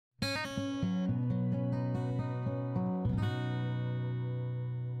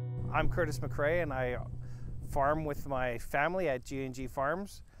I'm Curtis McRae and I farm with my family at G&G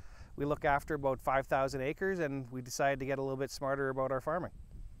Farms. We look after about 5,000 acres and we decided to get a little bit smarter about our farming.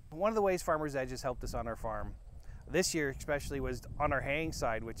 One of the ways Farmer's Edge has helped us on our farm this year especially was on our haying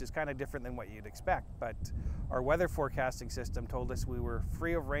side, which is kind of different than what you'd expect, but our weather forecasting system told us we were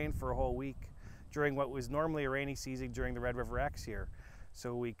free of rain for a whole week during what was normally a rainy season during the Red River X here.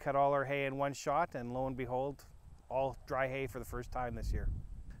 So we cut all our hay in one shot and lo and behold, all dry hay for the first time this year.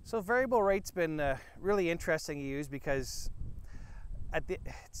 So variable rate's been really interesting to use because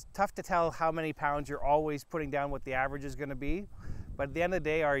it's tough to tell how many pounds you're always putting down what the average is going to be, but at the end of the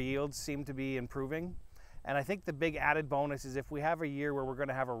day our yields seem to be improving. And I think the big added bonus is if we have a year where we're going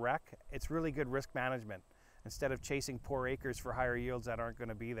to have a wreck, it's really good risk management instead of chasing poor acres for higher yields that aren't going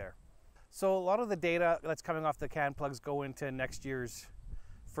to be there. So a lot of the data that's coming off the can plugs go into next year's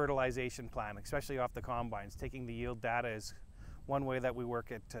fertilization plan, especially off the combines. Taking the yield data is one way that we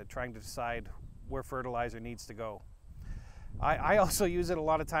work at trying to decide where fertilizer needs to go. I also use it a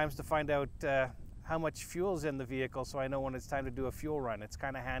lot of times to find out how much fuel's in the vehicle so I know when it's time to do a fuel run. It's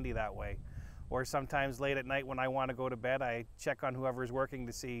kind of handy that way. Or sometimes late at night when I want to go to bed, I check on whoever's working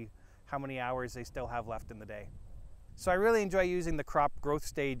to see how many hours they still have left in the day. So I really enjoy using the crop growth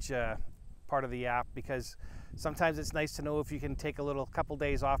stage part of the app because sometimes it's nice to know if you can take a couple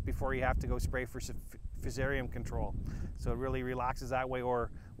days off before you have to go spray for fusarium control. So it really relaxes that way. Or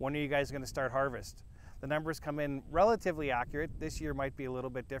when are you guys going to start harvest? The numbers come in relatively accurate. This year might be a little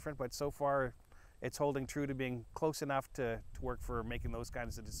bit different, but so far it's holding true to being close enough to work for making those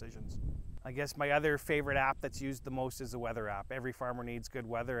kinds of decisions. I guess my other favorite app that's used the most is the weather app. Every farmer needs good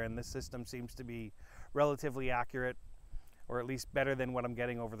weather and this system seems to be relatively accurate, or at least better than what I'm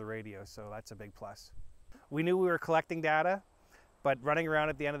getting over the radio, so that's a big plus. We knew we were collecting data, but running around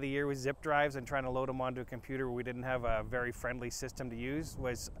at the end of the year with zip drives and trying to load them onto a computer where we didn't have a very friendly system to use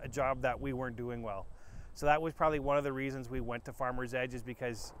was a job that we weren't doing well. So that was probably one of the reasons we went to Farmer's Edge, is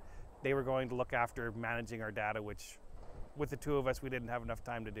because they were going to look after managing our data, which with the two of us we didn't have enough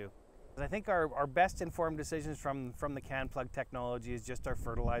time to do. I think our best informed decisions from the can plug technology is just our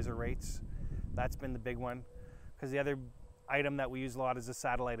fertilizer rates. That's been the big one, because the other item that we use a lot is the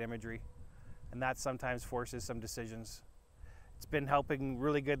satellite imagery, and that sometimes forces some decisions. It's been helping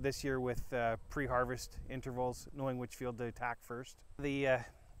really good this year with pre-harvest intervals, knowing which field to attack first. The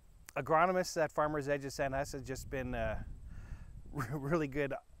agronomists at Farmer's Edge has sent us has just been really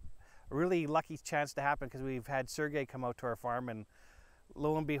good, a really lucky chance to happen, because we've had Sergey come out to our farm and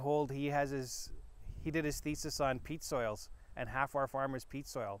lo and behold, he did his thesis on peat soils, and half our farm is peat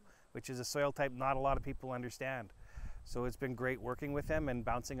soil, which is a soil type not a lot of people understand. So it's been great working with him and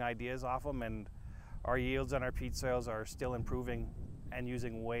bouncing ideas off him, and our yields on our peat soils are still improving and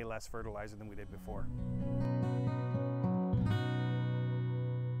using way less fertilizer than we did before.